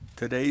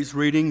Today's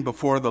reading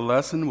before the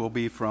lesson will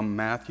be from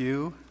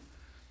Matthew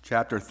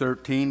chapter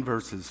 13,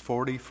 verses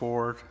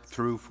 44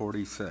 through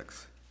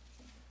 46.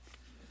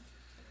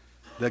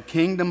 The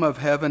kingdom of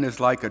heaven is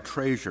like a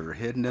treasure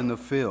hidden in the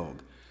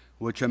field,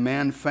 which a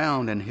man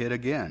found and hid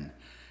again.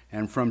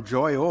 And from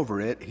joy over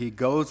it, he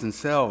goes and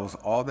sells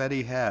all that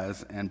he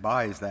has and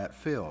buys that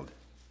field.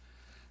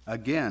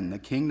 Again, the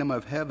kingdom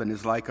of heaven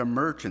is like a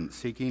merchant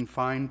seeking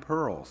fine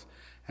pearls,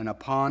 and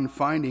upon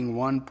finding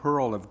one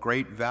pearl of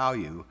great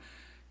value,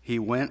 he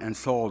went and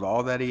sold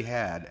all that he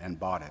had and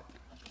bought it.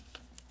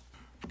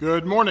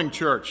 Good morning,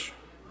 church.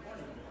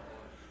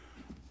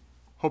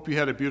 Hope you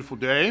had a beautiful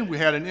day. We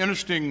had an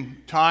interesting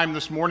time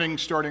this morning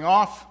starting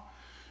off.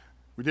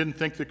 We didn't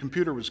think the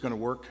computer was going to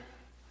work.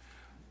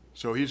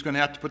 So he's going to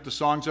have to put the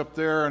songs up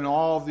there and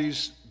all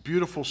these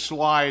beautiful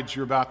slides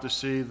you're about to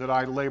see that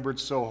I labored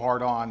so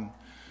hard on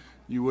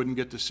you wouldn't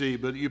get to see,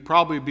 but you'd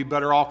probably be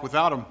better off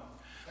without them.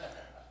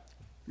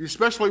 We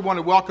especially want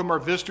to welcome our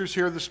visitors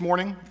here this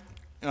morning.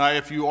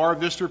 If you are a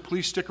visitor,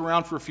 please stick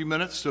around for a few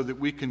minutes so that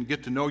we can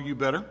get to know you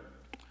better.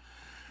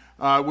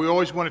 We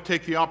always want to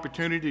take the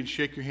opportunity to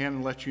shake your hand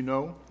and let you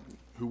know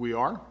who we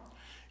are.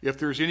 If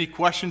there's any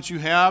questions you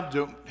have,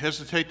 don't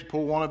hesitate to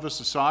pull one of us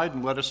aside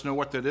and let us know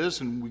what that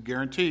is, and we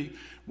guarantee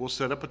we'll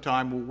set up a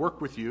time, we'll work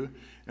with you,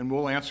 and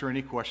we'll answer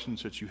any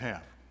questions that you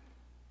have.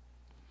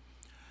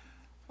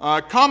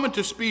 Common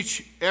to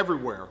speech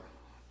everywhere,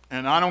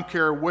 and I don't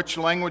care which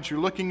language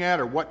you're looking at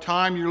or what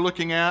time you're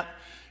looking at,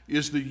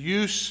 is the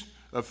use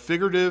of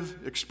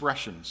figurative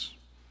expressions,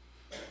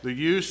 the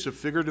use of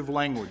figurative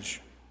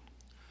language.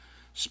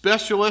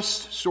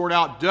 Specialists sort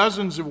out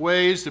dozens of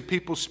ways that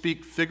people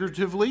speak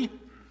figuratively,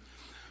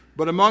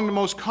 but among the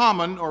most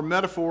common are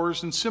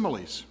metaphors and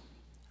similes.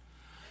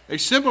 A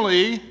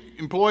simile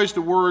employs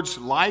the words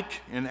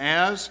like and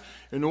as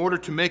in order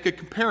to make a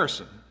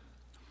comparison.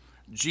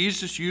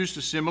 Jesus used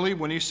a simile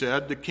when he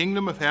said, "The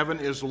kingdom of heaven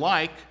is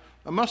like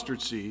a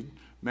mustard seed,"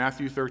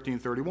 Matthew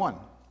 13:31.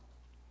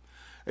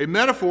 A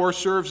metaphor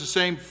serves the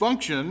same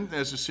function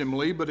as a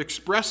simile, but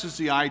expresses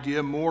the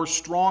idea more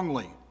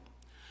strongly.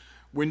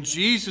 When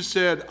Jesus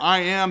said,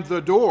 "I am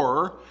the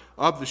door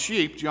of the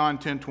sheep," John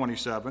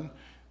 10:27,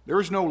 there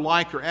is no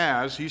like or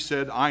as. He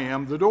said, "I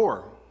am the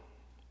door."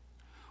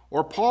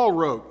 Or Paul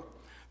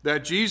wrote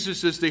that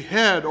Jesus is the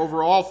head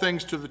over all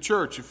things to the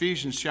church,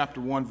 Ephesians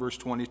chapter 1, verse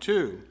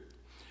 22.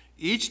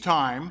 Each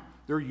time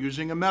they're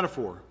using a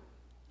metaphor.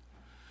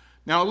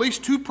 Now, at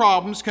least two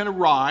problems can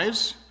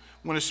arise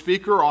when a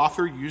speaker or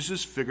author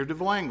uses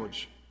figurative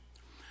language.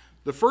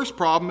 The first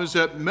problem is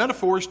that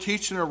metaphors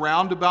teach in a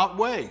roundabout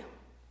way.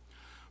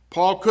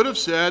 Paul could have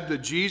said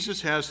that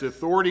Jesus has the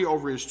authority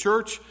over his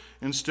church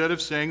instead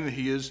of saying that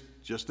he is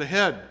just the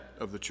head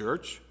of the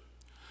church.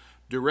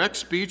 Direct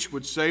speech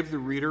would save the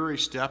reader a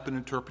step in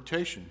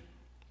interpretation.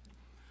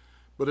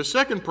 But a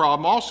second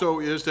problem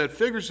also is that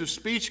figures of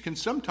speech can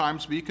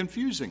sometimes be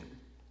confusing.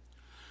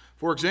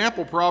 For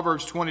example,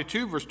 Proverbs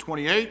 22, verse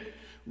 28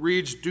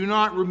 reads, "Do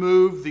not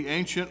remove the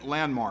ancient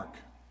landmark."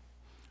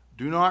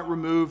 Do not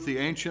remove the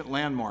ancient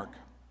landmark.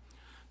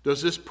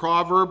 Does this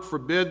proverb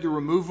forbid the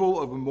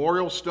removal of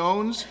memorial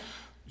stones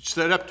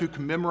set up to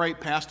commemorate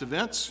past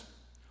events?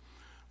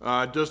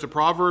 Does the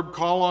proverb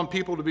call on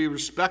people to be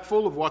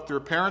respectful of what their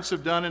parents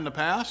have done in the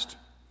past?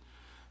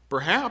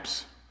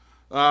 Perhaps,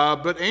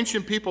 but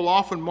ancient people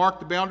often mark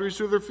the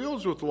boundaries of their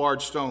fields with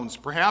large stones.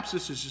 Perhaps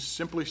this is just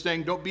simply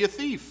saying, don't be a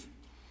thief.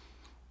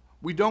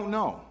 We don't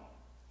know,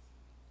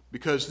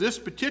 because this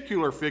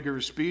particular figure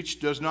of speech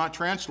does not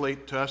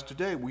translate to us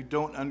today. We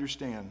don't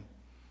understand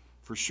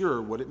for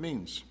sure what it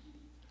means.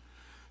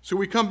 So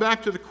we come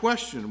back to the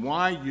question,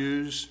 why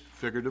use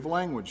figurative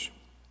language?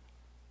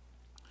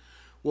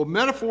 Well,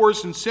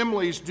 metaphors and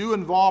similes do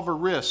involve a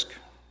risk,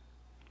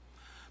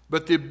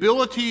 but the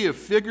ability of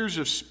figures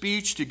of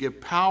speech to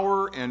give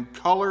power and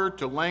color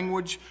to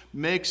language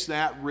makes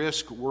that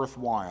risk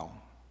worthwhile.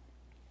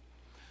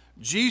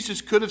 Jesus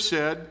could have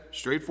said,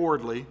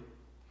 straightforwardly,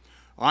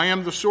 "I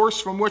am the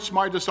source from which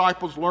my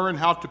disciples learn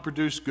how to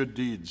produce good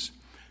deeds."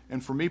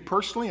 And for me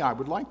personally, I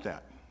would like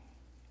that.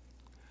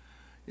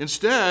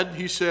 Instead,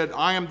 he said,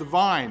 "I am the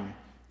vine,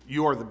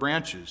 you are the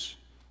branches,"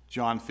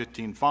 John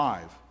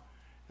 15:5.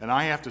 And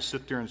I have to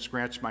sit there and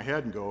scratch my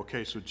head and go,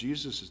 okay, so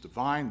Jesus is the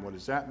vine. What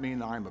does that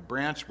mean? I am a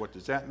branch. What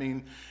does that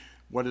mean?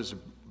 What does a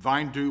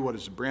vine do? What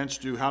does a branch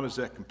do? How does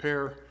that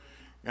compare?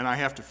 And I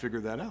have to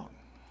figure that out.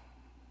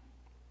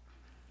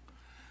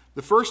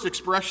 The first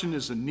expression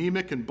is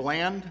anemic and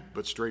bland,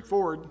 but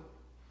straightforward,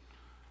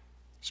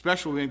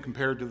 especially when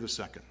compared to the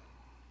second.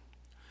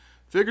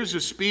 Figures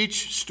of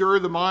speech stir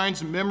the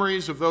minds and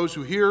memories of those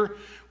who hear.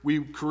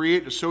 We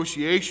create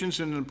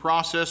associations, and in the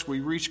process, we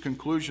reach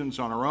conclusions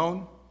on our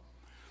own.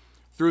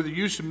 Through the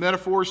use of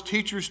metaphors,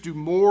 teachers do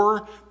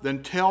more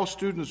than tell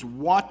students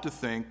what to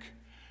think.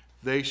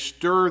 They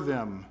stir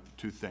them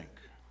to think.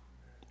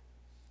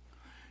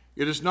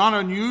 It is not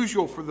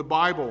unusual for the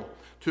Bible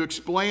to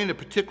explain a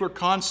particular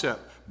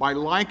concept by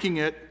likening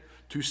it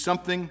to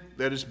something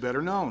that is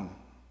better known.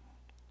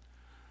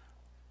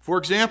 For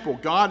example,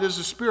 God is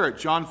a spirit,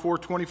 John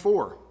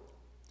 4:24.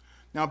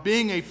 Now,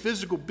 being a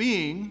physical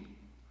being,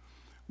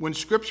 when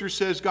Scripture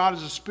says God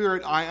is a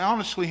spirit, I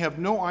honestly have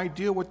no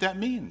idea what that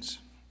means.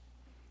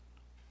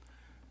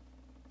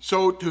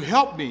 So to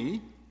help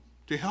me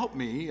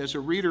as a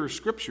reader of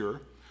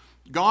Scripture,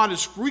 God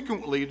is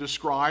frequently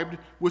described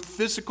with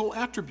physical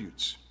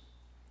attributes.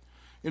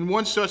 In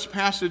one such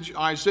passage,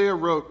 Isaiah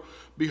wrote,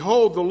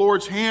 "Behold, the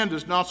Lord's hand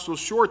is not so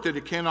short that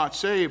it cannot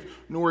save,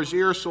 nor his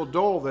ear so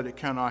dull that it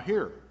cannot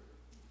hear."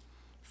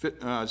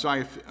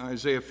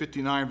 Isaiah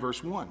 59,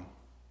 verse 1.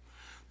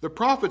 The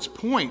prophet's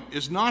point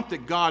is not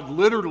that God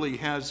literally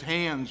has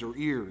hands or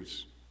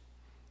ears.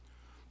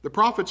 The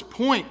prophet's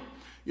point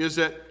is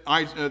that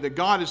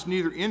God is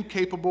neither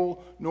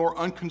incapable nor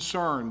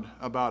unconcerned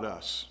about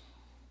us.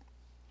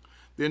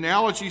 The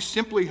analogy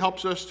simply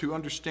helps us to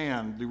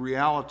understand the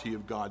reality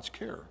of God's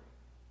care.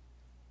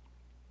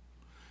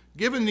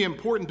 Given the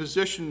important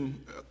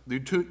position the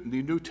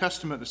New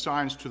Testament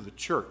assigns to the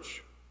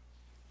church,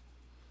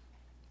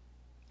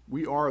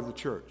 we are the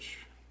church.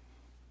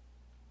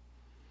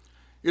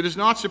 It is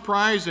not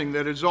surprising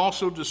that it is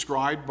also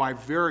described by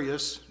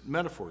various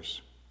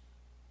metaphors.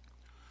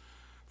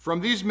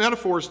 From these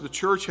metaphors, the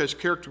church has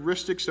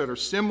characteristics that are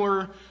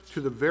similar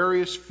to the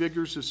various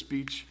figures of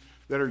speech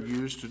that are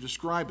used to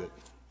describe it.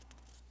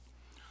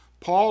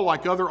 Paul,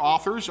 like other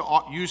authors,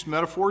 used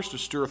metaphors to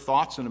stir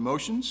thoughts and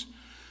emotions.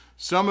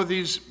 Some of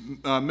these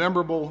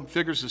memorable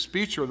figures of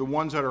speech are the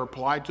ones that are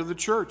applied to the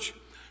church.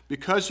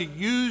 Because he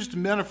used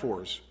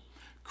metaphors,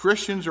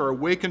 Christians are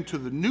awakened to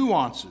the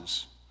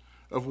nuances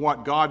of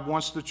what God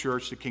wants the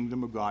church, the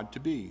kingdom of God, to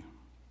be.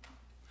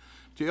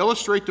 To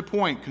illustrate the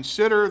point,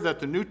 consider that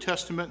the New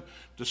Testament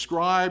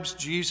describes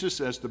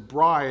describes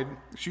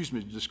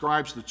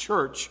the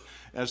church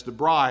as the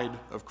bride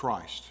of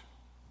Christ.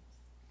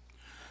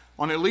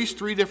 On at least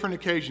 3 different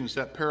occasions,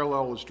 that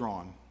parallel is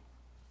drawn.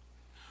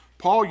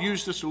 Paul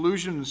used this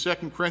allusion in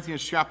 2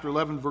 Corinthians chapter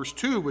 11, verse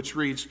 2, which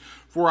reads,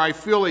 "For I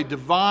feel a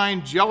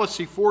divine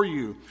jealousy for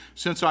you,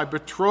 since I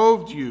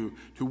betrothed you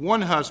to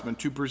one husband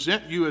to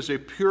present you as a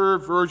pure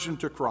virgin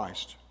to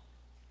Christ."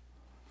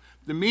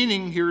 The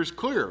meaning here is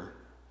clear.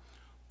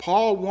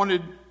 Paul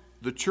wanted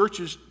the church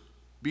to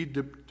be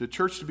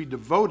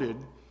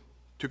devoted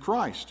to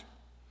Christ.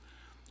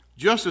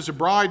 Just as a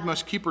bride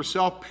must keep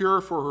herself pure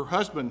for her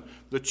husband,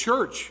 the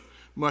church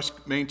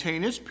must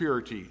maintain its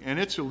purity and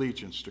its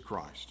allegiance to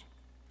Christ.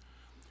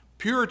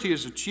 Purity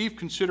is a chief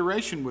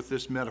consideration with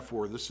this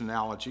metaphor, this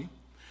analogy,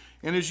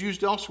 and is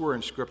used elsewhere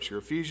in Scripture,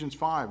 Ephesians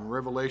 5 and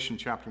Revelation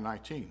chapter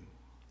 19.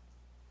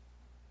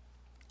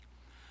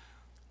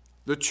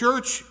 The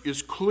church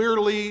is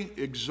clearly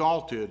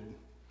exalted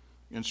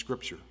in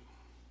Scripture.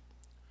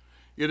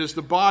 It is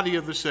the body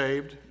of the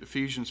saved,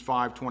 Ephesians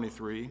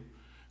 5:23.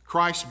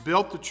 Christ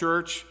built the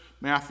church,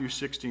 Matthew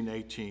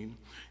 16:18,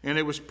 and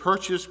it was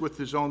purchased with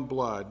his own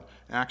blood,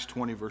 Acts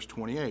 20, verse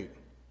 28.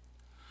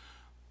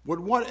 But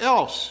what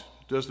else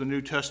does the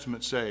New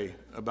Testament say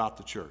about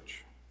the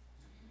church?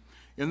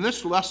 In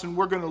this lesson,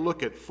 we're going to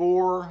look at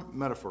 4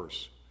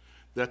 metaphors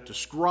that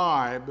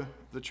describe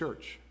the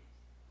church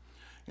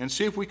and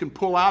see if we can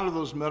pull out of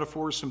those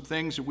metaphors some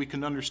things that we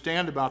can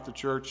understand about the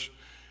church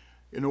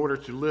in order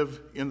to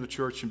live in the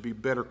church and be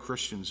better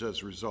Christians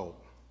as a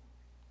result.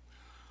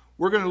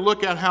 We're going to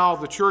look at how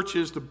the church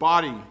is the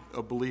body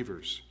of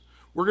believers.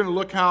 We're going to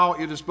look how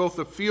it is both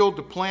a field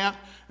to plant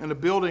and a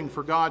building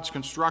for God's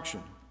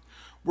construction.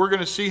 We're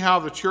going to see how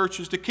the church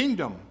is the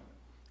kingdom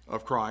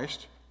of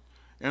Christ.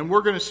 And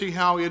we're going to see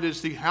how it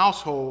is the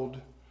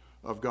household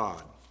of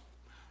God.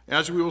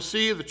 As we will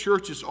see, the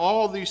church is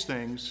all these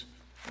things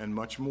and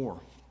much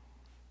more.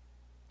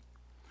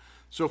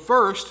 So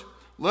first,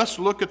 let's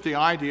look at the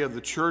idea of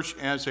the church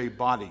as a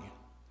body.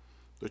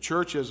 The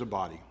church as a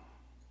body.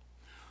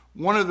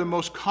 One of the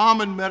most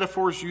common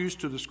metaphors used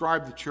to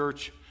describe the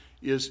church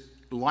is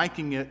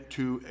likening it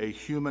to a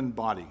human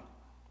body.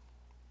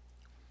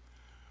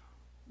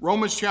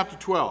 Romans chapter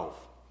 12,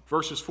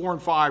 verses 4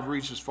 and 5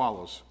 reads as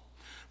follows.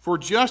 "For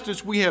just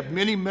as we have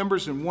many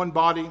members in one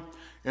body,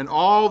 and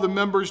all the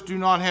members do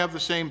not have the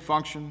same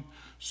function,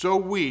 so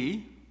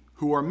we,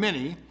 who are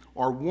many,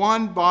 are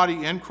one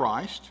body in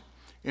Christ,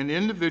 and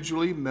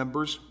individually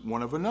members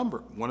one of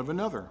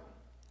another."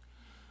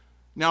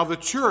 Now the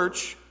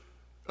church,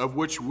 of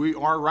which we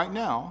are right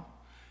now,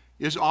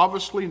 is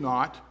obviously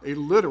not a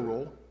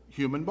literal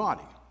human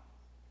body.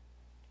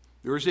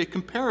 There is a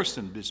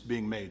comparison that's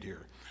being made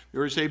here.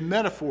 There is a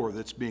metaphor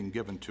that's being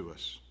given to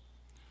us.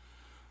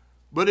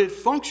 But it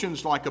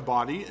functions like a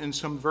body in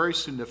some very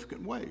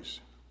significant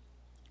ways.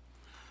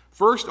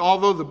 First,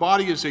 although the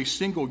body is a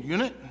single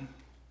unit,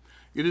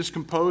 it is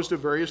composed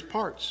of various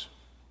parts.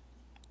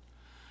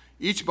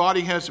 Each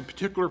body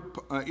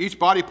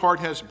part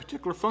has a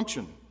particular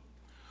function.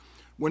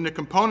 When the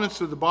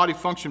components of the body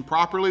function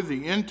properly,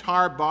 the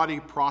entire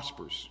body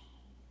prospers.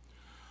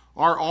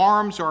 Our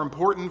arms are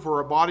important for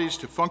our bodies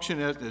to function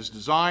as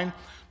designed,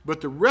 but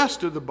the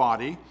rest of the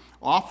body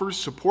offers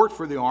support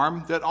for the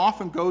arm that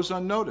often goes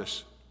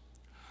unnoticed.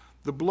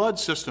 The blood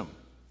system,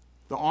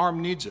 the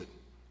arm needs it.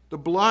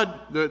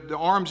 The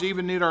arms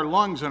even need our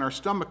lungs and our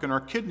stomach and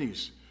our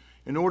kidneys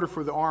in order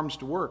for the arms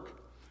to work.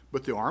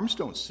 But the arms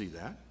don't see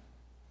that.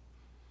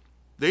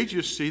 They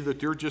just see that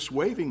they're just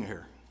waving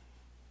here.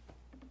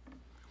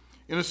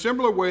 In a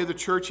similar way, the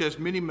church has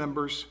many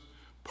members,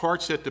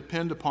 parts that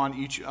depend upon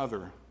each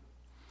other.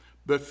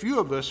 But few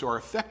of us are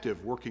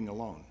effective working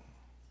alone.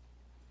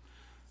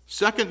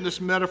 Second, this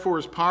metaphor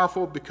is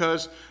powerful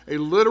because a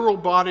literal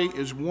body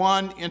is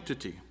one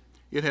entity.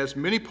 It has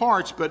many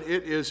parts, but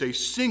it is a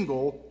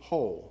single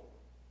whole.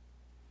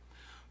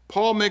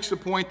 Paul makes the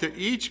point that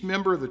each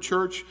member of the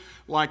church,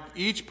 like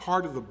each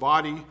part of the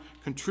body,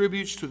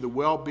 contributes to the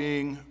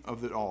well-being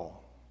of it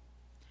all.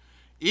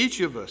 Each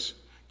of us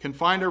can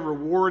find a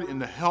reward in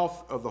the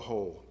health of the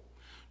whole.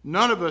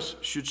 None of us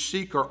should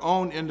seek our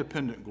own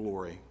independent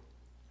glory.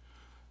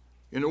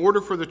 In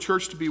order for the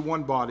church to be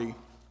one body,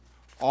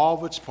 all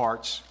of its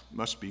parts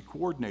must be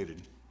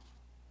coordinated.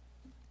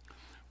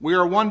 We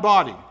are one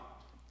body,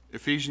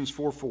 Ephesians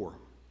 4:4.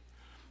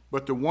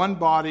 But the one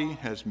body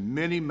has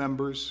many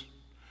members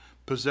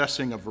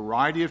possessing a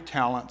variety of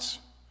talents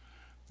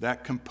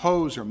that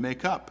compose or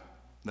make up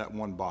that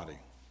one body.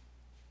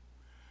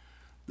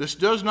 This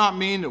does not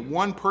mean that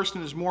one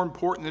person is more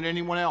important than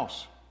anyone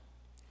else.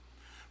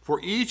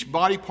 For each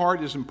body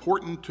part is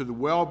important to the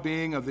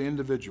well-being of the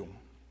individual.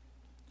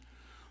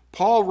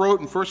 Paul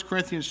wrote in 1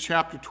 Corinthians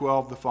chapter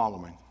 12 the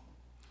following: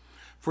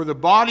 "For the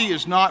body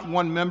is not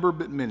one member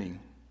but many.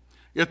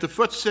 Yet the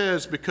foot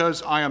says,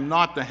 because I am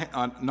not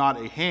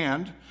a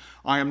hand,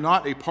 I am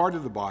not a part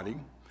of the body.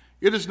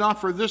 It is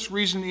not for this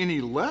reason any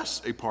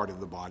less a part of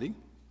the body.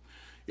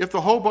 If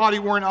the whole body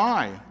were an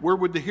eye, where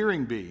would the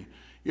hearing be?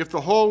 If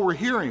the whole were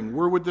hearing,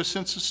 where would the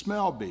sense of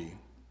smell be?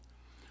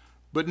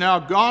 But now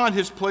God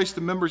has placed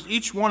the members,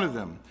 each one of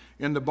them,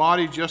 in the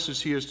body just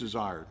as he has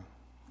desired.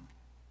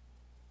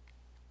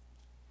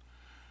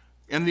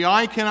 And the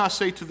eye cannot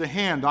say to the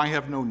hand, I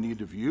have no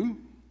need of you.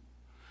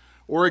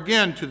 Or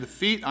again, to the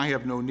feet, I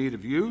have no need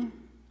of you.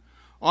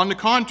 On the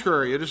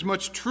contrary, it is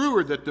much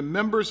truer that the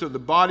members of the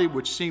body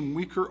which seem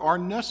weaker are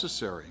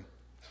necessary.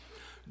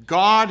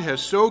 God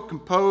has so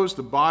composed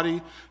the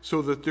body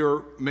so that there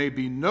may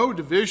be no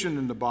division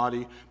in the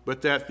body,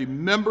 but that the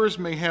members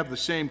may have the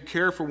same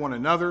care for one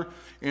another.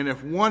 And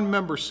if one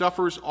member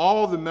suffers,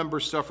 all the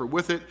members suffer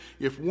with it.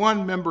 If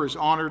one member is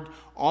honored,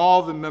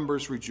 all the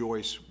members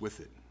rejoice with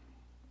it.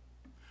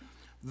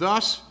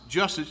 Thus,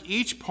 just as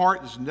each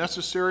part is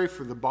necessary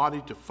for the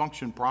body to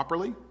function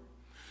properly,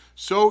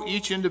 so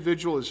each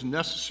individual is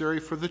necessary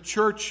for the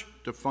church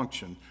to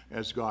function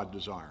as God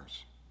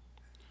desires.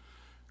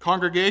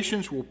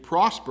 Congregations will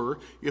prosper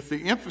if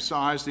they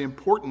emphasize the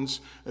importance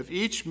of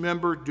each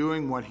member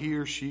doing what he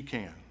or she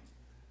can.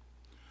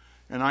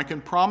 And I can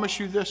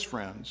promise you this,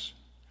 friends,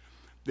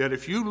 that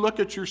if you look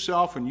at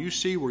yourself and you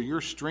see where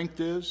your strength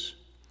is,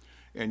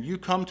 and you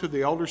come to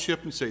the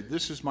eldership and say,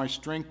 this is my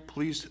strength,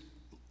 please,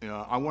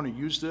 I want to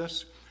use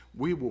this,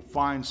 we will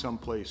find some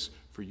place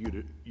for you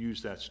to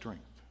use that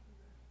strength.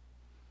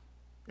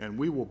 And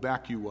we will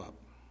back you up.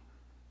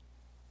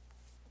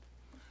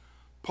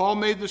 Paul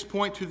made this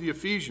point to the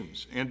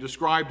Ephesians and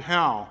described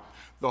how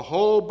the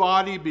whole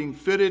body being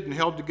fitted and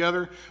held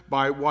together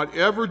by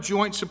whatever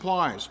joint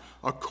supplies,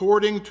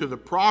 according to the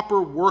proper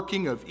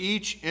working of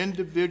each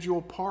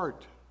individual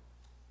part.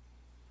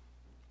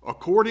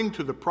 According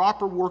to the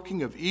proper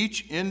working of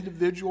each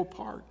individual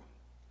part.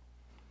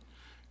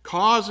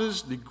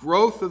 Causes the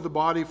growth of the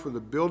body for the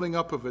building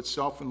up of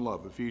itself in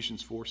love,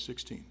 Ephesians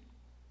 4:16.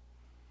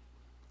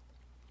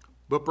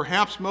 But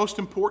perhaps most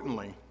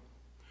importantly,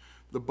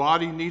 the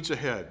body needs a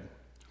head,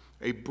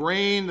 a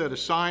brain that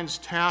assigns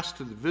tasks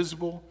to the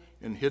visible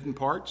and hidden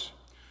parts.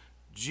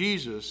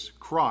 Jesus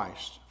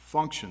Christ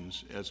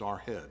functions as our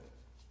head.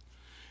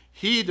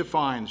 He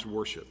defines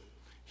worship.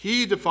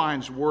 He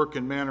defines work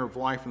and manner of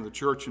life in the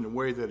church in a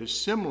way that is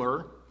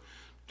similar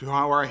to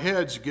how our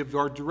heads give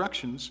our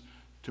directions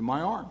to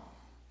my arm.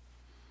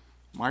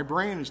 My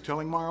brain is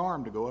telling my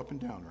arm to go up and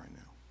down right now.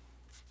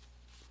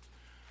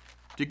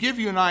 To give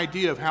you an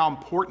idea of how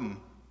important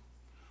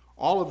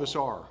all of us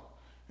are,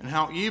 and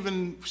how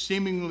even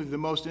seemingly the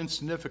most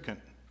insignificant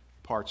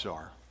parts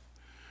are,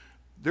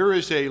 there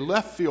is a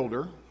left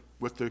fielder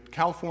with the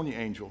California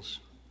Angels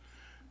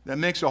that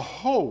makes a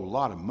whole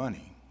lot of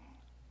money.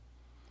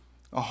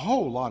 A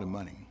whole lot of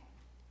money.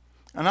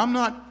 And I'm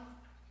not,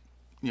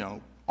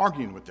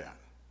 arguing with that.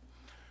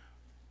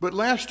 But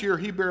last year,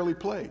 he barely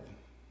played.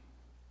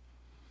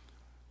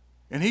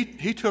 And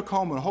he took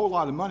home a whole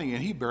lot of money,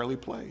 and he barely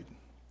played.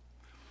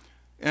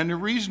 And the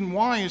reason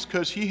why is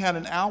because he had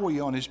an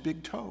owie on his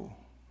big toe.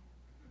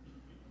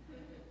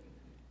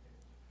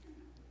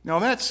 Now,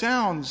 that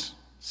sounds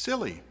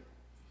silly.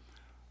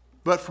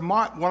 But from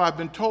what I've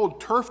been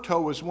told, turf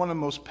toe is one of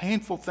the most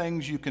painful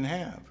things you can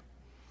have.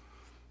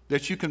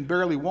 That you can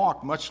barely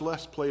walk, much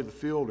less play the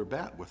field or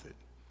bat with it.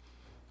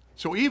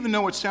 So even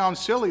though it sounds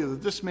silly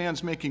that this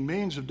man's making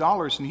millions of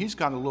dollars and he's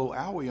got a little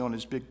owie on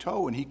his big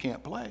toe and he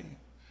can't play,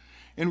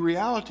 in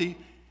reality,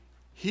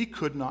 he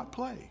could not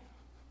play.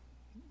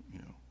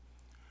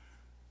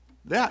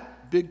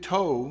 That big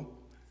toe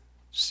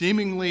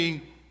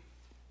seemingly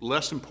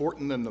less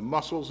important than the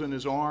muscles in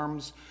his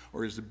arms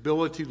or his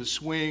ability to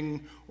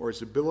swing or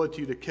his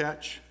ability to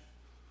catch,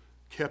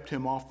 kept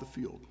him off the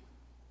field.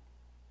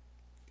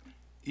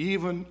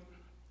 Even,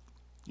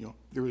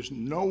 there is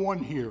no one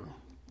here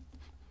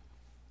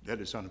that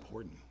is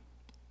unimportant.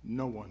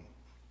 No one.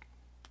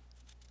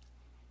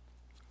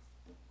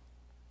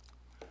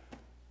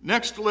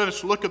 Next, let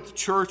us look at the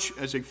church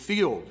as a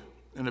field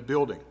and a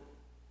building.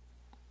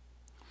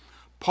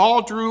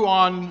 Paul drew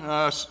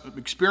on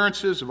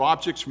experiences of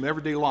objects from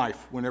everyday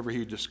life whenever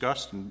he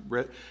discussed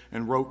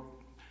and wrote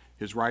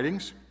his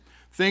writings,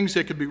 things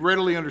that could be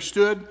readily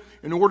understood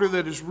in order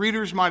that his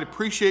readers might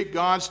appreciate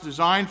God's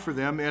design for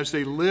them as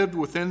they lived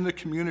within the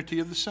community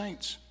of the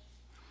saints.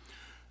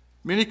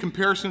 Many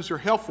comparisons are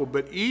helpful,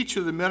 but each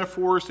of the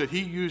metaphors that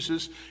he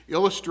uses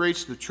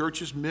illustrates the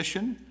church's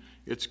mission,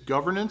 its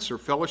governance or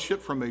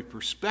fellowship from a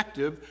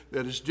perspective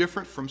that is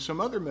different from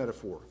some other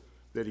metaphor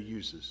that he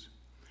uses.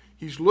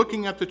 He's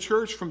looking at the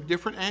church from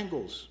different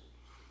angles.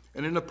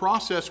 And in the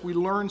process, we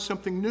learn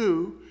something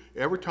new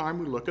every time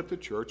we look at the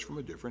church from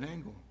a different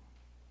angle.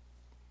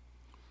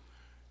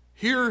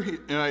 Here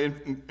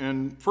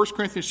in 1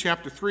 Corinthians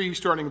chapter 3,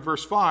 starting in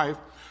verse 5,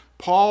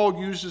 Paul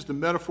uses the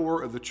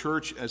metaphor of the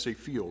church as a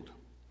field.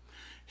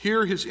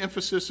 Here his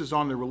emphasis is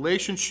on the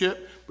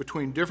relationship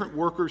between different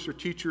workers or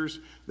teachers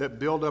that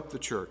build up the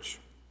church.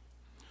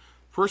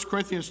 1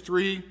 Corinthians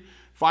 3,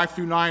 5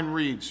 through 9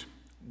 reads,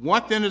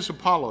 "What then is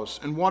Apollos,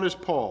 and what is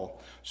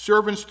Paul?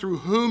 Servants through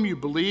whom you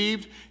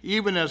believed,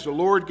 even as the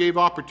Lord gave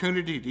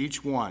opportunity to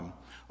each one.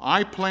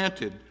 I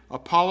planted,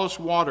 Apollos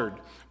watered,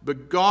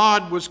 but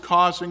God was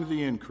causing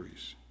the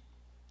increase.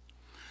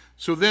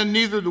 So then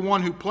neither the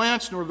one who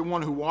plants nor the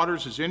one who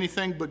waters is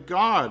anything but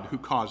God who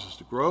causes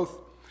the growth.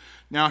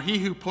 Now he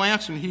who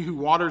plants and he who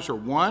waters are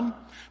one,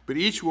 but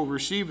each will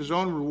receive his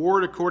own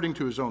reward according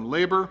to his own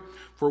labor.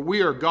 For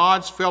we are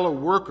God's fellow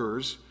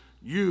workers.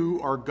 You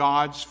are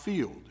God's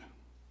field."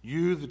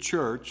 You, the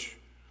church,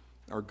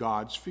 are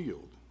God's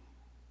field.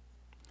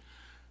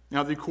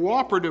 Now, the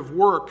cooperative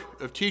work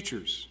of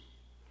teachers,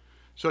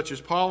 such as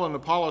Paul and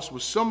Apollos,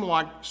 was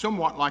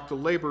somewhat like the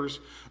labors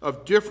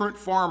of different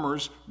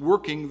farmers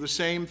working the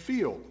same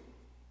field.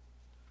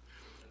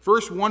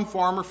 First, one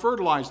farmer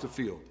fertilized the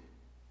field.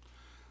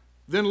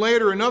 Then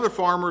later, another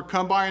farmer would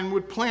come by and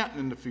would plant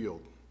in the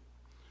field.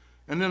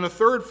 And then a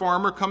third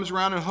farmer comes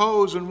around and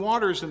hoes and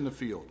waters in the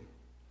field.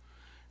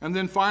 And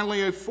then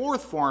finally, a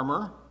fourth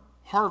farmer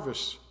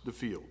harvests the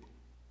field.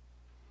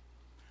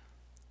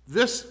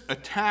 This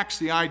attacks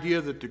the idea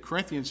that the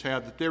Corinthians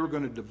had that they were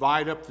going to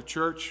divide up the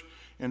church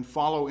and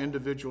follow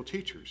individual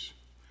teachers.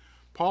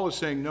 Paul is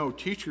saying, no,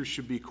 teachers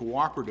should be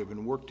cooperative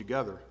and work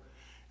together.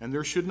 And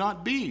there should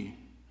not be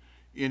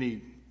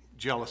any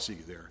jealousy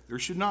there. There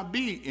should not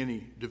be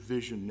any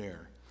division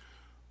there.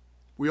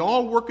 We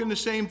all work in the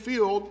same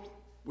field.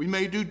 We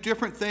may do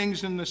different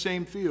things in the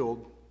same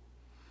field,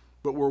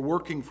 but we're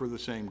working for the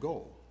same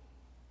goal.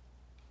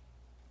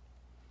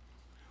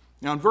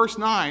 Now in verse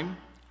 9,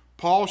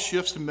 Paul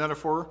shifts the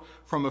metaphor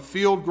from a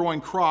field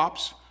growing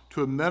crops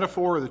to a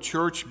metaphor of the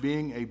church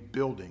being a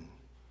building.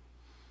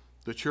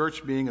 The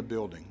church being a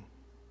building.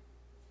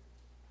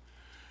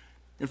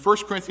 In 1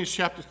 Corinthians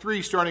chapter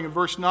 3, starting in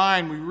verse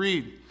 9, we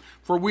read,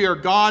 "For we are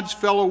God's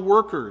fellow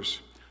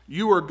workers.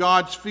 You are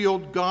God's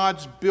field,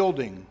 God's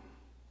building.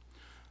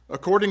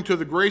 According to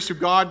the grace of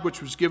God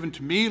which was given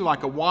to me,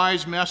 like a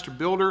wise master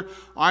builder,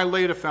 I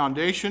laid a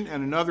foundation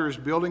and another is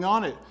building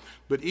on it.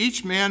 But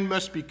each man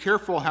must be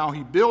careful how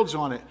he builds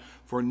on it,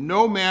 for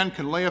no man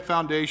can lay a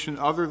foundation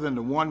other than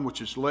the one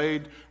which is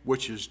laid,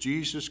 which is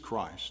Jesus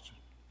Christ."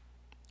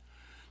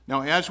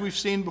 Now, as we've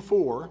seen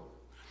before,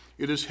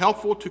 it is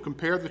helpful to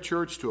compare the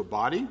church to a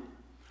body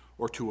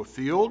or to a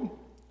field,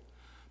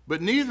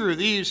 but neither of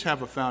these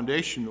have a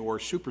foundation or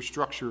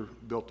superstructure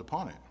built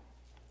upon it.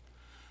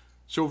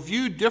 So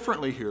viewed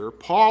differently here,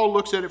 Paul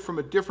looks at it from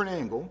a different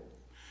angle,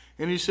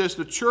 and he says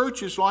the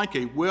church is like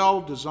a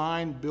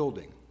well-designed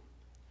building.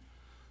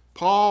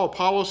 Paul,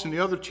 Apollos, and the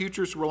other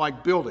teachers were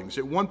like buildings.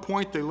 At one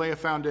point, they lay a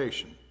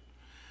foundation.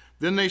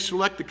 Then they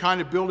select the kind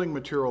of building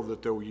material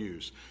that they'll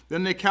use.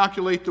 Then they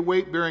calculate the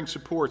weight-bearing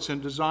supports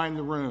and design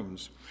the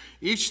rooms.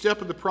 Each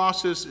step of the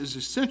process is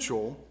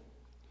essential,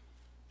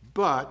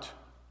 but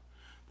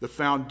the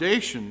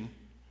foundation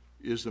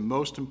is the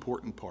most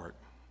important part.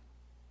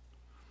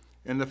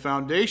 And the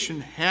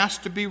foundation has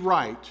to be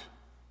right,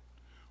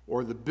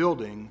 or the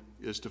building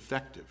is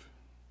defective.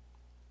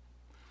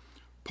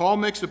 Paul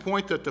makes the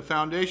point that the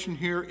foundation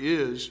here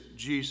is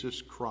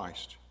Jesus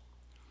Christ.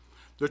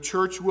 The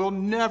church will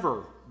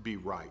never be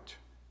right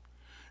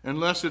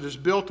unless it is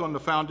built on the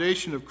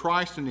foundation of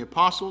Christ and the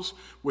apostles,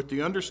 with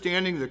the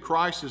understanding that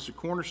Christ is the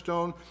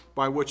cornerstone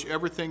by which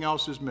everything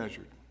else is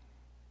measured.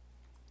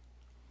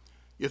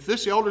 If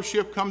this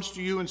eldership comes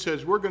to you and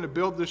says, we're going to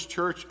build this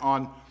church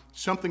on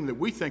something that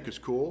we think is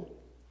cool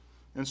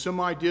and some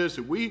ideas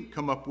that we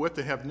come up with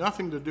that have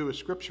nothing to do with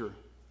Scripture,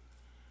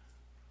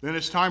 then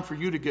it's time for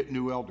you to get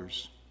new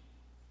elders.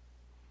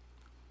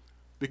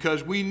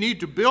 Because we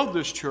need to build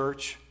this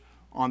church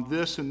on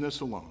this and this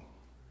alone.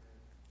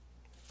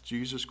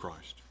 Jesus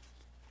Christ.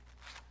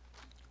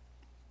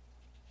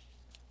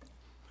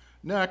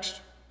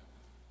 Next,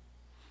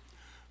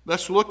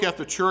 let's look at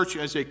the church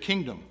as a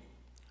kingdom.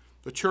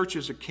 The church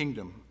is a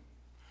kingdom.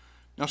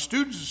 Now,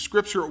 students of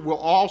Scripture will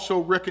also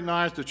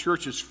recognize the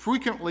church is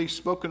frequently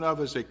spoken of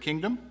as a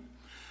kingdom.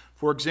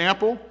 For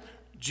example,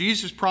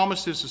 Jesus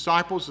promised his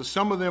disciples that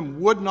some of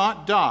them would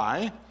not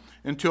die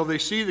until they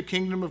see the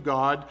kingdom of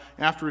God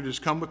after it has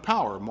come with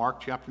power. Mark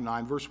chapter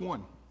 9, verse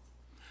 1.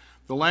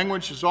 The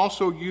language is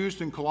also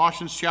used in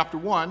Colossians chapter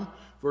 1,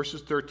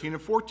 verses 13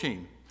 and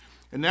 14.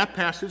 In that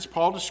passage,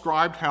 Paul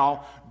described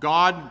how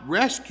God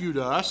rescued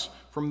us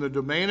from the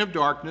domain of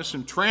darkness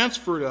and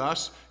transferred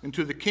us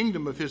into the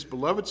kingdom of his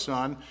beloved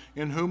Son,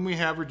 in whom we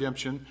have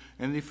redemption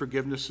and the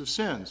forgiveness of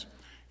sins.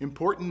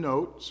 Important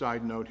note,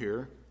 side note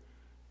here,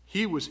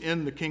 he was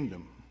in the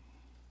kingdom.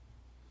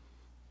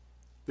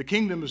 The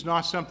kingdom is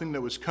not something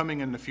that was coming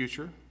in the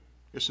future.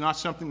 It's not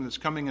something that's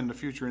coming in the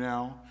future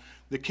now.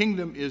 The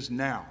kingdom is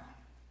now.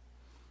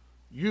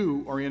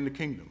 You are in the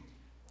kingdom.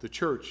 The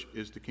church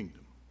is the kingdom.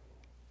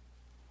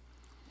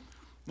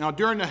 Now,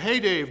 during the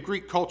heyday of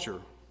Greek culture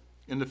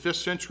in the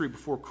 5th century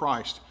before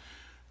Christ,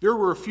 there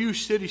were a few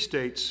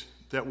city-states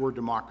that were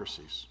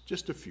democracies.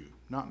 Just a few,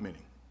 not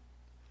many.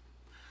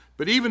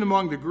 But even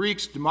among the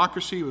Greeks,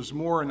 democracy was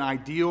more an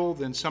ideal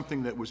than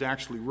something that was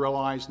actually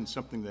realized and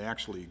something that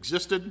actually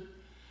existed.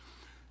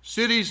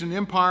 Cities and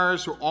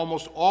empires were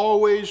almost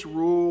always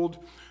ruled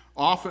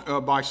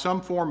often by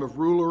some form of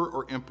ruler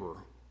or emperor,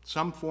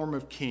 some form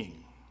of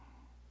king.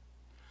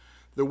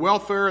 The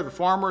welfare of the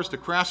farmers, the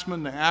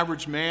craftsman, the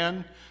average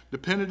man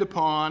depended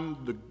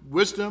upon the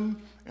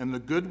wisdom and the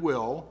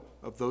goodwill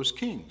of those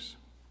kings.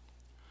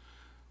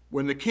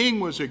 When the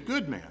king was a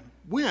good man,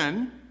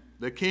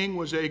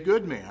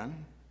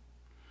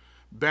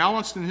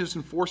 balanced in his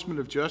enforcement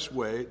of just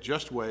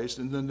ways,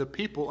 and then the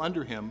people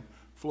under him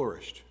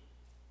flourished.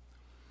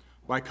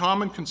 By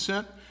common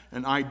consent,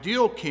 an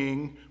ideal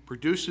king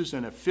produces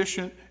an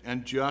efficient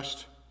and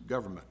just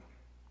government.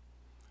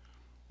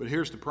 But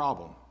here's the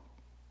problem.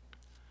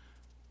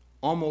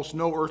 Almost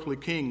no earthly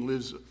king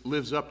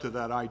lives up to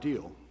that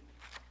ideal.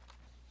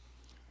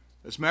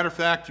 As a matter of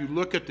fact, you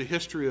look at the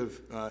history of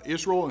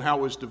Israel and how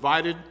it was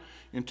divided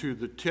into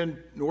the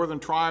 10 northern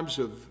tribes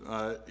of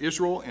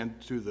Israel and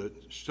to the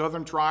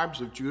southern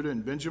tribes of Judah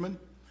and Benjamin.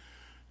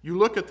 You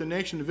look at the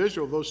nation of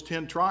Israel, those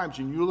 10 tribes,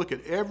 and you look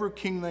at every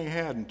king they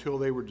had until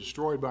they were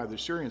destroyed by the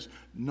Assyrians.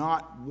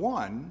 Not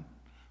one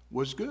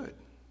was good.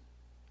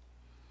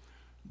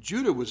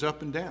 Judah was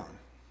up and down,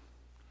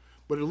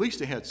 but at least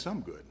they had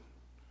some good.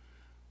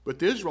 But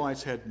the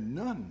Israelites had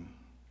none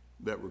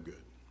that were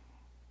good.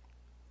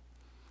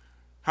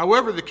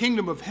 However, the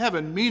kingdom of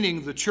heaven,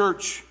 meaning the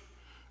church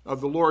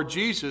of the Lord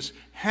Jesus,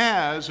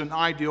 has an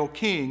ideal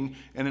king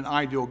and an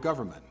ideal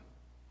government.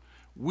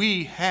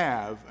 We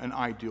have an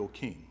ideal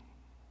king.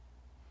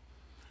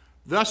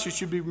 Thus, it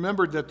should be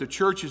remembered that the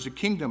church is a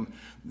kingdom,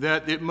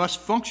 that it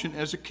must function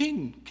as a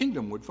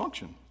kingdom would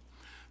function.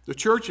 The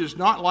church is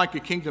not like a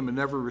kingdom in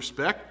every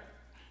respect,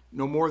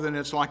 no more than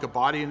it's like a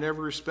body in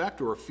every respect,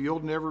 or a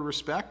field in every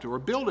respect, or a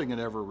building in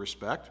every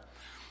respect.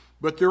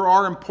 But there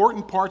are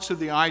important parts of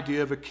the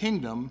idea of a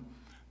kingdom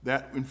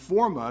that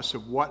inform us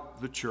of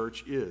what the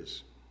church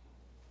is.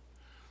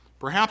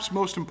 Perhaps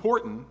most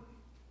important,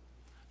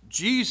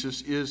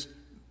 Jesus is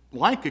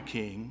like a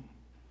king.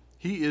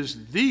 He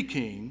is the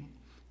king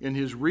in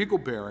his regal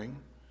bearing,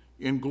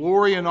 in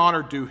glory and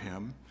honor due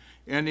him,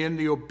 and in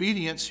the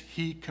obedience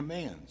he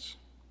commands.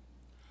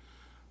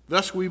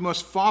 Thus, we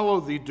must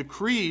follow the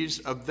decrees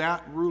of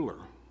that ruler.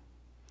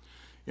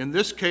 In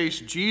this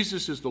case,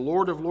 Jesus is the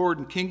Lord of lords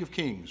and King of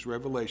kings,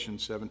 Revelation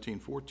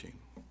 17:14.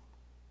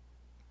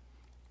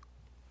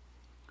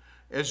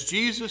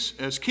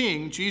 As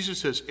king,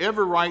 Jesus has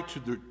every right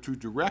to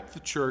direct the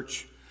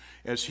church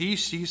as he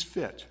sees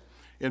fit.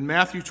 In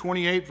Matthew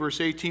 28, verse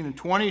 18 and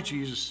 20,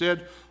 Jesus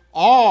said,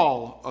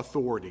 all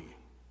authority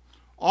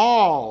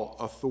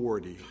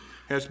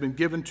has been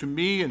given to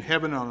me in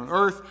heaven and on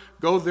earth.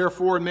 Go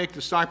therefore and make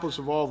disciples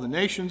of all the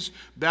nations,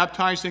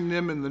 baptizing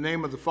them in the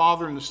name of the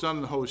Father and the Son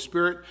and the Holy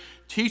Spirit,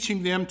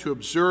 teaching them to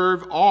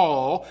observe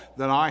all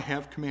that I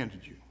have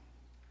commanded you.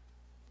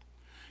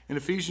 In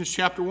Ephesians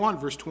chapter 1,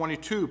 verse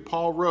 22,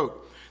 Paul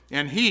wrote,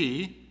 and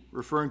he,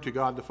 referring to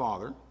God the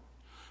Father,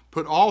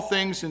 put all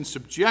things in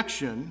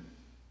subjection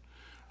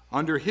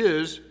under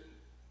his,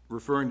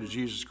 referring to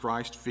Jesus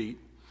Christ, feet,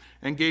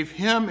 and gave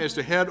him as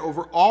the head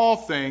over all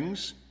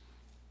things,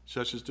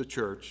 such as to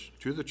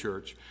the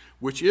church,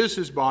 which is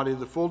his body,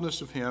 the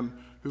fullness of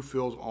him who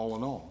fills all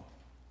in all.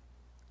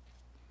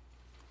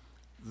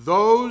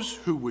 Those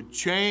who would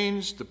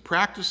change the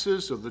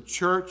practices of the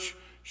church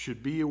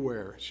should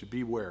beware.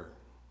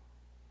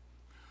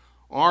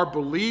 Our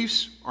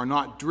beliefs are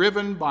not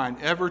driven by an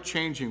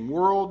ever-changing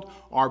world.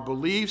 Our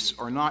beliefs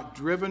are not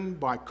driven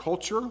by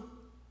culture.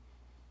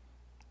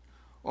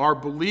 Our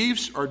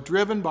beliefs are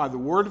driven by the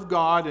Word of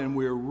God, and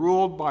we are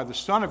ruled by the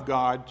Son of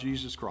God,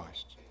 Jesus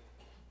Christ.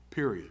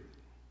 Period.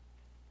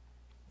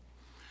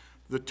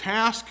 The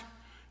task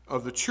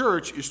of the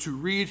church is to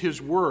read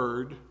his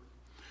word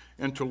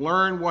and to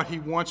learn what he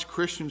wants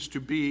Christians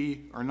to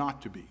be or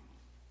not to be.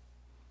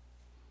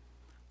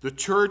 The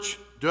church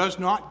does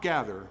not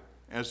gather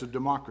as a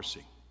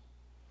democracy.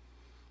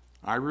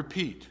 I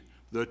repeat,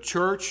 the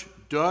church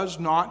does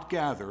not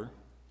gather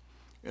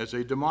as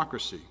a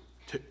democracy.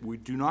 We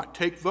do not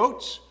take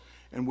votes,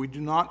 and we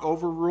do not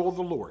overrule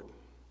the Lord.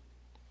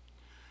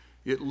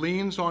 It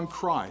leans on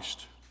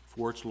Christ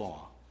for its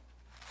law.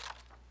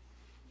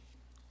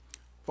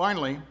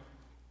 Finally,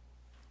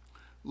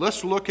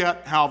 let's look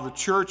at how the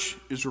church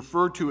is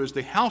referred to as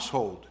the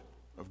household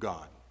of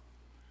God.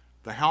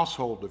 The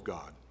household of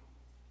God.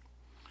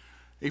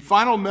 A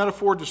final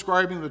metaphor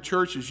describing the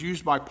church is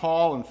used by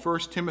Paul in 1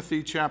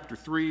 Timothy chapter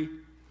 3,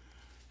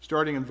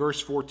 starting in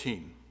verse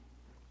 14.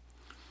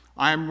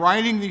 I am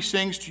writing these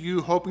things to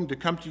you, hoping to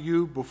come to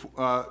you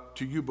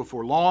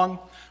before long,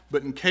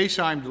 but in case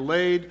I am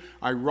delayed,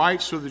 I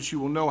write so that you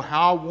will know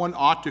how one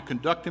ought to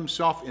conduct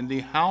himself in the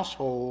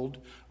household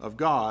of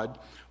God,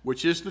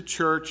 which is the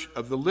church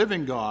of the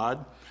living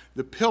God,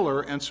 the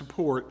pillar and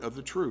support of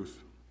the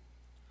truth.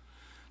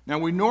 Now,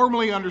 we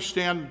normally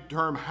understand the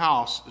term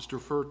house is to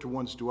refer to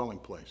one's dwelling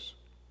place.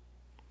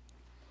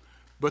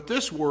 But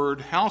this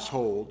word,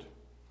 household,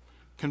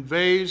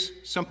 conveys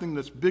something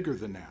that's bigger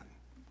than that,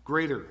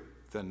 greater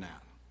than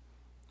that.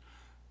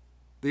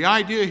 The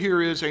idea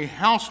here is a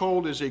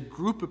household is a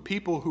group of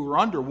people who are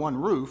under one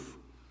roof.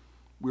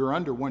 We are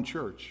under one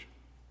church.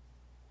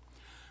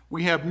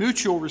 We have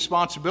mutual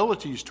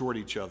responsibilities toward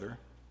each other.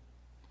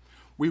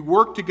 We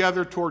work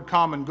together toward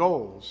common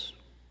goals.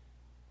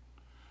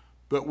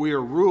 But we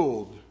are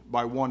ruled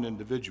by one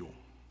individual.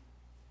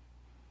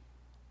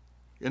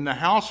 In the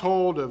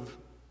household of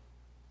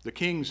the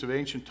kings of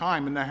ancient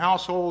time, in the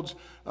households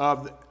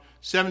of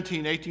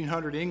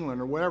 1800 England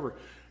or whatever,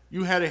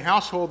 you had a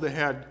household that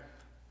had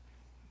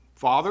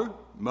father,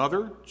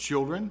 mother,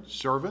 children,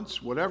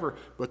 servants, whatever,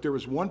 but there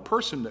was one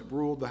person that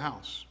ruled the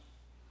house.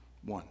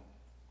 One.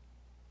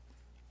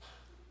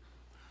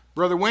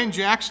 Brother Wayne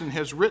Jackson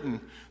has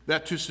written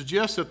that to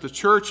suggest that the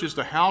church is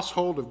the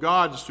household of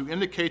God is to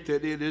indicate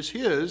that it is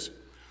his,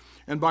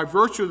 and by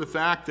virtue of the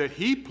fact that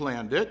he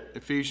planned it,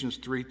 Ephesians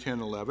 3, 10,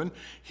 11,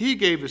 he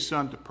gave his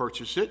son to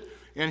purchase it,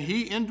 and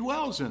he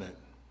indwells in it.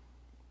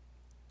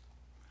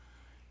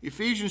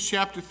 Ephesians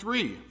chapter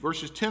 3,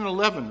 verses 10 and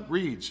 11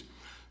 reads,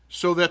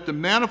 so that the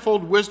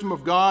manifold wisdom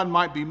of God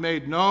might be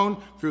made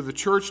known through the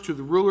church to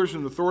the rulers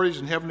and authorities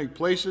in heavenly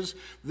places.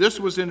 This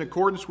was in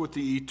accordance with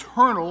the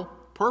eternal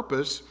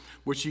purpose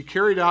which he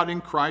carried out in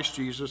Christ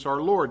Jesus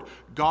our Lord.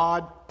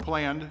 God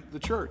planned the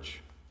church.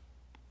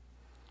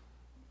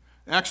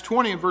 Acts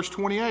 20 and verse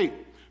 28,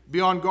 be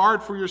on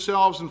guard for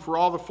yourselves and for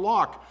all the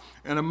flock,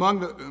 and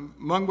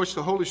among which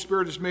the Holy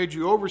Spirit has made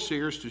you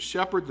overseers to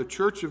shepherd the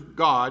church of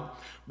God,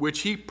 which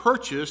he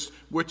purchased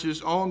with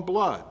his own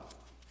blood.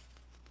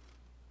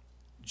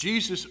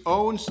 Jesus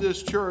owns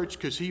this church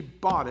because he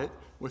bought it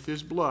with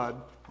his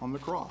blood on the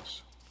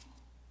cross.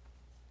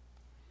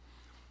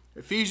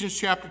 Ephesians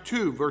chapter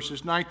 2,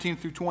 verses 19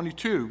 through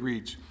 22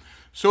 reads,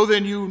 so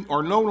then you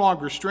are no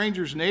longer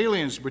strangers and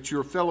aliens, but you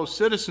are fellow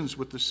citizens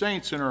with the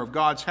saints and are of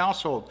God's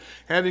household,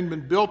 having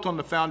been built on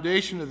the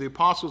foundation of the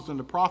apostles and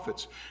the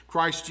prophets,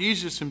 Christ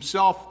Jesus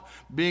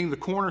himself being the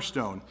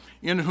cornerstone,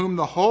 in whom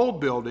the whole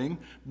building,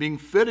 being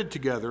fitted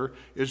together,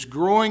 is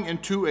growing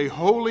into a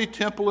holy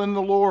temple in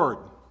the Lord.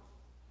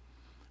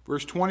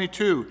 Verse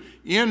 22,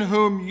 in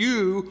whom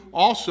you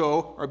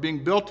also are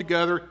being built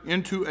together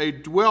into a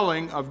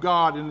dwelling of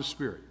God in the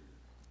Spirit.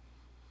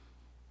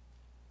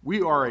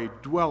 We are a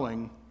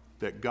dwelling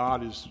that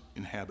God is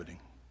inhabiting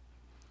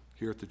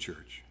here at the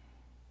church.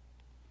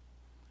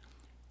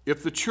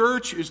 If the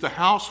church is the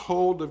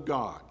household of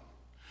God,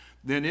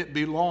 then it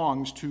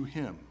belongs to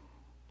him.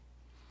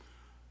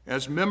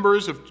 As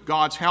members of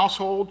God's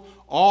household,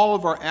 all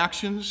of our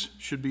actions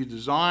should be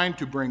designed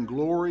to bring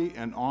glory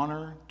and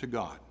honor to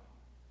God.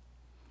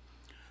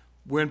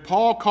 When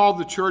Paul called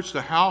the church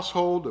the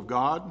household of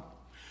God,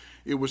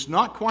 it was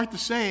not quite the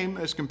same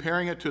as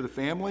comparing it to the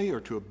family or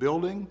to a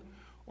building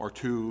or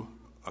to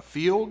a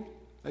field.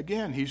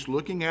 Again, he's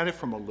looking at it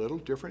from a little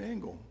different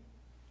angle.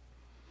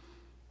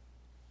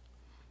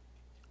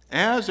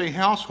 As a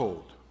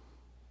household,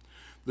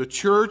 the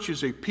church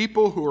is a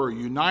people who are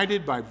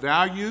united by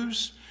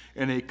values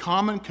and a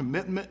common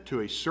commitment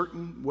to a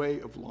certain way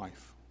of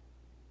life.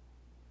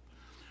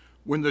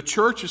 When the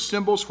church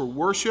assembles for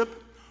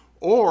worship,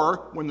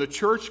 or when the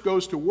church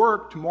goes to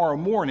work tomorrow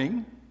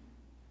morning,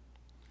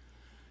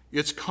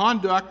 its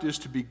conduct is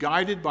to be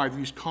guided by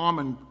this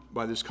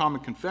common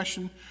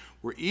confession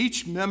where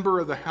each member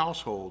of the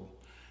household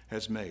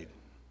has made.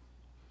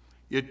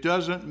 It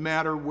doesn't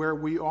matter where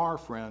we are,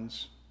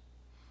 friends.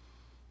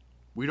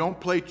 We don't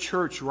play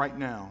church right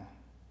now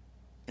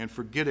and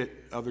forget it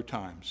other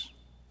times.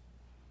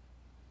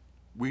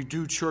 We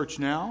do church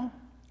now,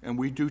 and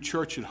we do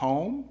church at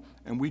home,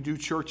 and we do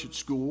church at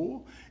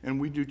school, and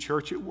we do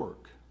church at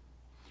work.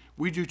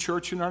 We do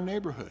church in our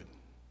neighborhood.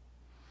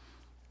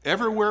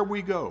 Everywhere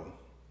we go,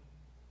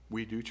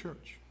 we do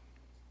church.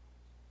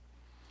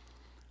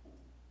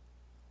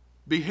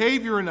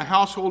 Behavior in the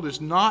household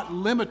is not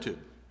limited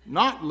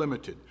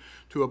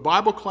to a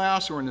Bible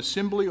class or an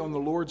assembly on the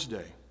Lord's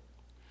Day.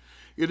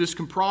 It is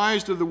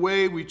comprised of the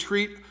way we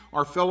treat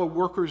our fellow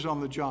workers on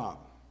the job,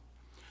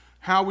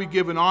 how we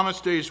give an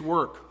honest day's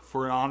work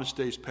for an honest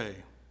day's pay,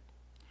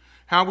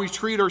 how we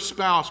treat our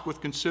spouse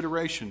with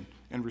consideration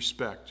and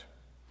respect,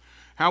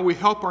 how we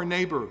help our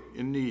neighbor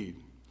in need,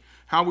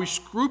 how we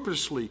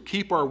scrupulously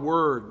keep our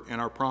word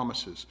and our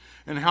promises,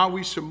 and how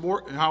we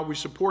support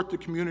the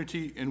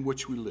community in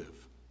which we live.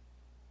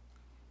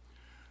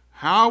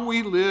 How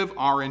we live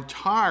our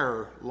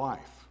entire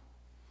life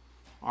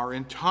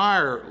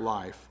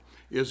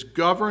is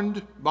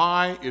governed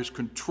by, is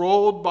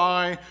controlled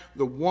by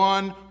the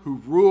one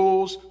who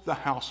rules the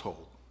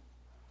household.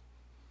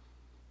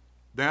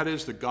 That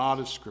is the God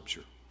of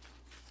Scripture.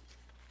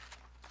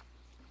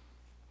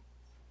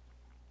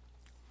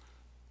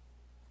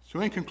 So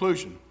in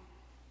conclusion,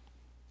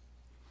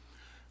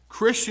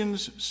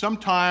 Christians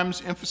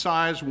sometimes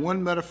emphasize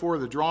one metaphor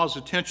that draws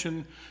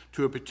attention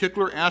to a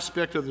particular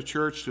aspect of the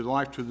church to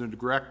life to the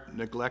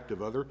neglect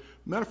of other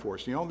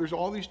metaphors. You know, there's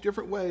all these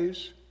different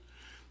ways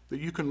that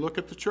you can look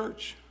at the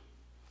church.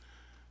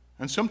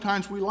 And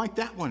sometimes we like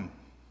that one.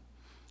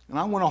 And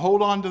I want to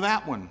hold on to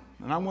that one.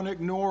 And I want to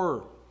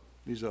ignore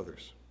these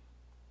others.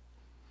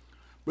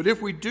 But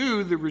if we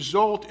do, the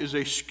result is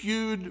a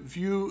skewed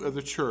view of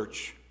the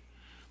church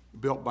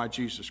built by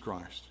Jesus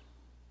Christ.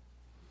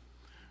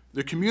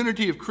 The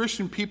community of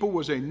Christian people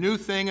was a new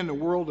thing in the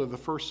world of the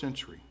first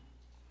century.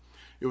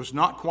 It was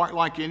not quite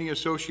like any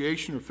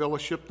association or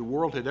fellowship the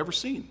world had ever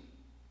seen.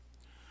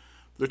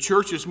 The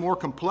church is more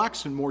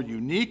complex and more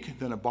unique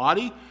than a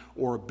body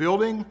or a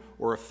building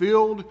or a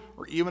field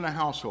or even a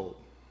household.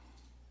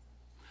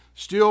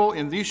 Still,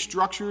 in these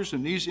structures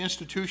and these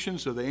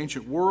institutions of the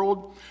ancient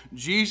world,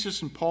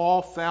 Jesus and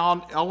Paul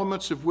found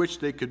elements of which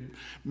they could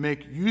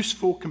make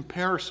useful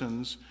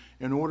comparisons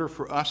in order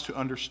for us to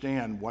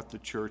understand what the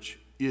church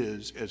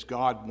is as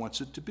God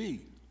wants it to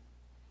be.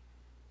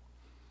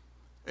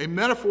 A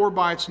metaphor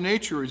by its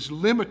nature is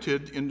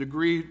limited in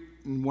degree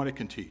in what it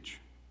can teach.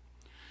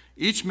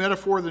 Each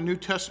metaphor of the New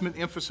Testament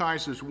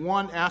emphasizes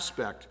one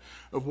aspect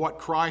of what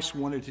Christ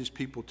wanted his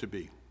people to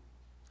be.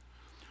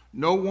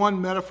 No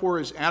one metaphor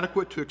is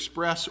adequate to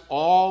express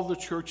all the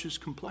church's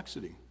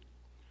complexity.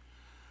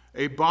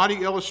 A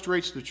body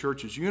illustrates the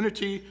church's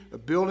unity, a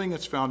building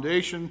its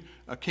foundation,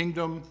 a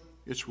kingdom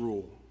its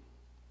rule.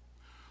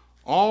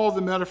 All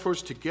the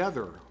metaphors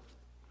together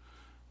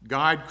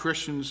guide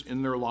Christians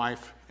in their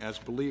life as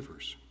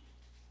believers.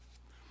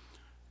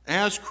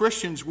 As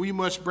Christians, we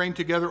must bring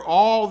together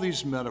all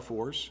these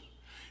metaphors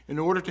in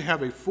order to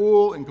have a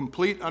full and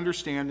complete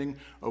understanding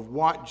of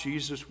what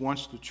Jesus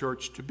wants the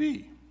church to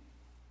be.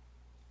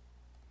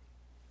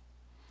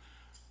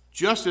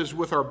 Just as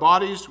with our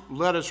bodies,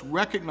 let us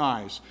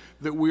recognize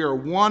that we are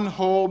one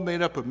whole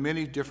made up of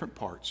many different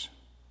parts.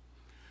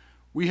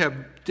 We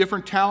have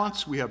different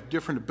talents, we have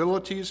different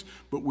abilities,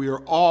 but we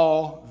are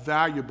all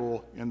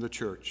valuable in the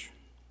church.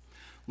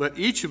 Let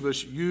each of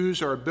us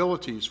use our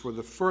abilities for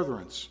the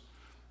furtherance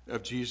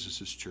of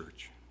Jesus'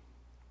 church.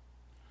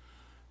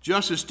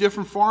 Just as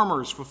different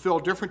farmers fulfill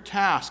different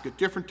tasks at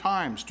different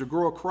times to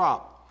grow a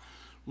crop,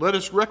 let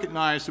us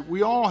recognize that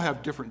we all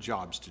have different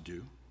jobs to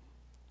do.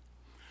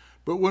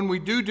 But when we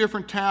do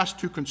different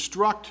tasks to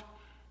construct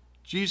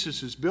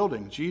Jesus'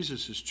 building,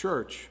 Jesus'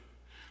 church,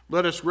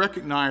 let us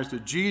recognize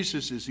that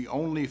Jesus is the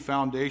only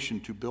foundation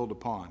to build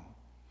upon.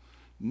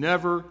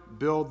 Never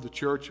build the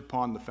church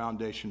upon the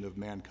foundation of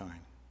mankind.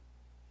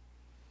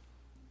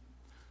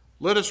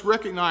 Let us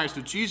recognize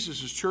that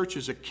Jesus' church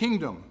is a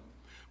kingdom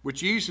with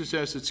Jesus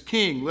as its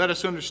king. Let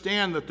us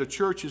understand that the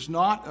church is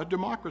not a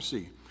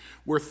democracy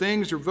where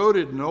things are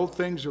voted and old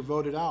things are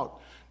voted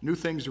out, new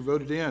things are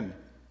voted in.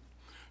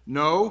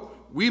 No,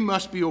 we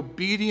must be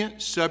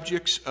obedient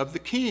subjects of the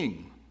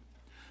king.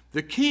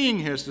 The king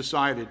has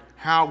decided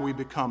how we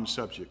become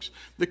subjects.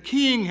 The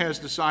king has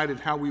decided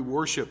how we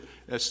worship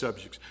as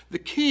subjects. The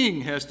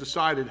king has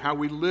decided how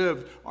we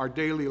live our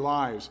daily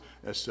lives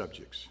as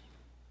subjects.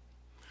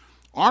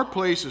 Our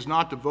place is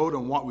not to vote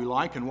on what we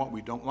like and what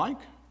we don't like,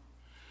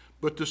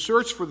 but to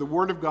search for the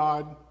Word of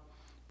God,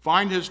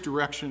 find His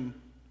direction,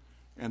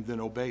 and then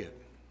obey it.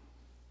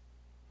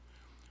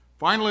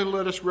 Finally,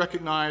 let us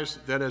recognize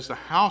that as the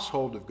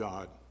household of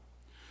God,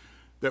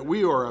 that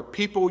we are a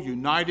people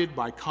united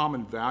by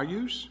common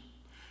values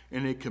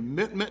and a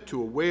commitment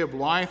to a way of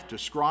life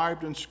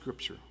described in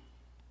Scripture.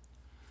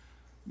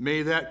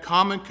 May that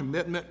common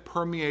commitment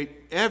permeate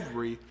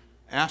every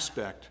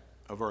aspect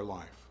of our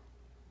life.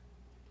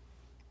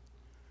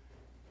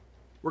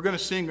 We're going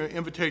to sing an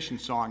invitation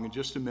song in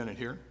just a minute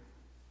here.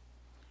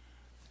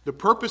 The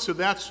purpose of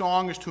that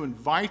song is to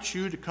invite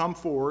you to come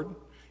forward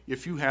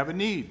if you have a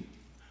need.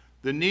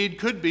 The need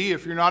could be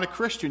if you're not a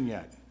Christian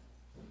yet.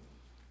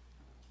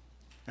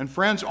 And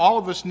friends, all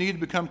of us need to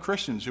become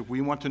Christians if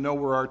we want to know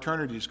where our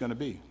eternity is going to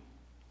be.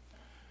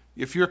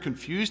 If you're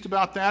confused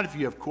about that, if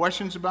you have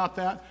questions about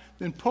that,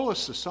 then pull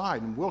us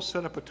aside and we'll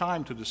set up a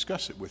time to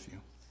discuss it with you.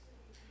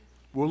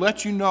 We'll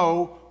let you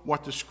know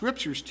what the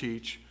Scriptures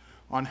teach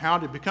on how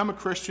to become a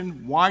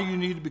Christian, why you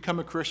need to become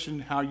a Christian,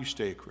 how you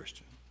stay a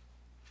Christian.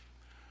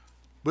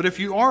 But if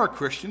you are a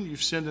Christian,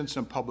 you've sinned in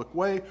some public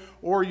way,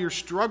 or you're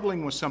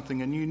struggling with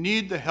something and you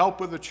need the help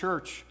of the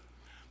church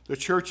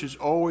is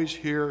always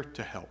here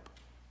to help.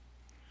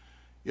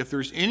 If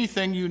there's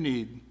anything you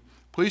need,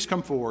 please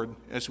come forward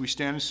as we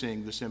stand and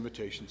sing this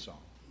invitation song.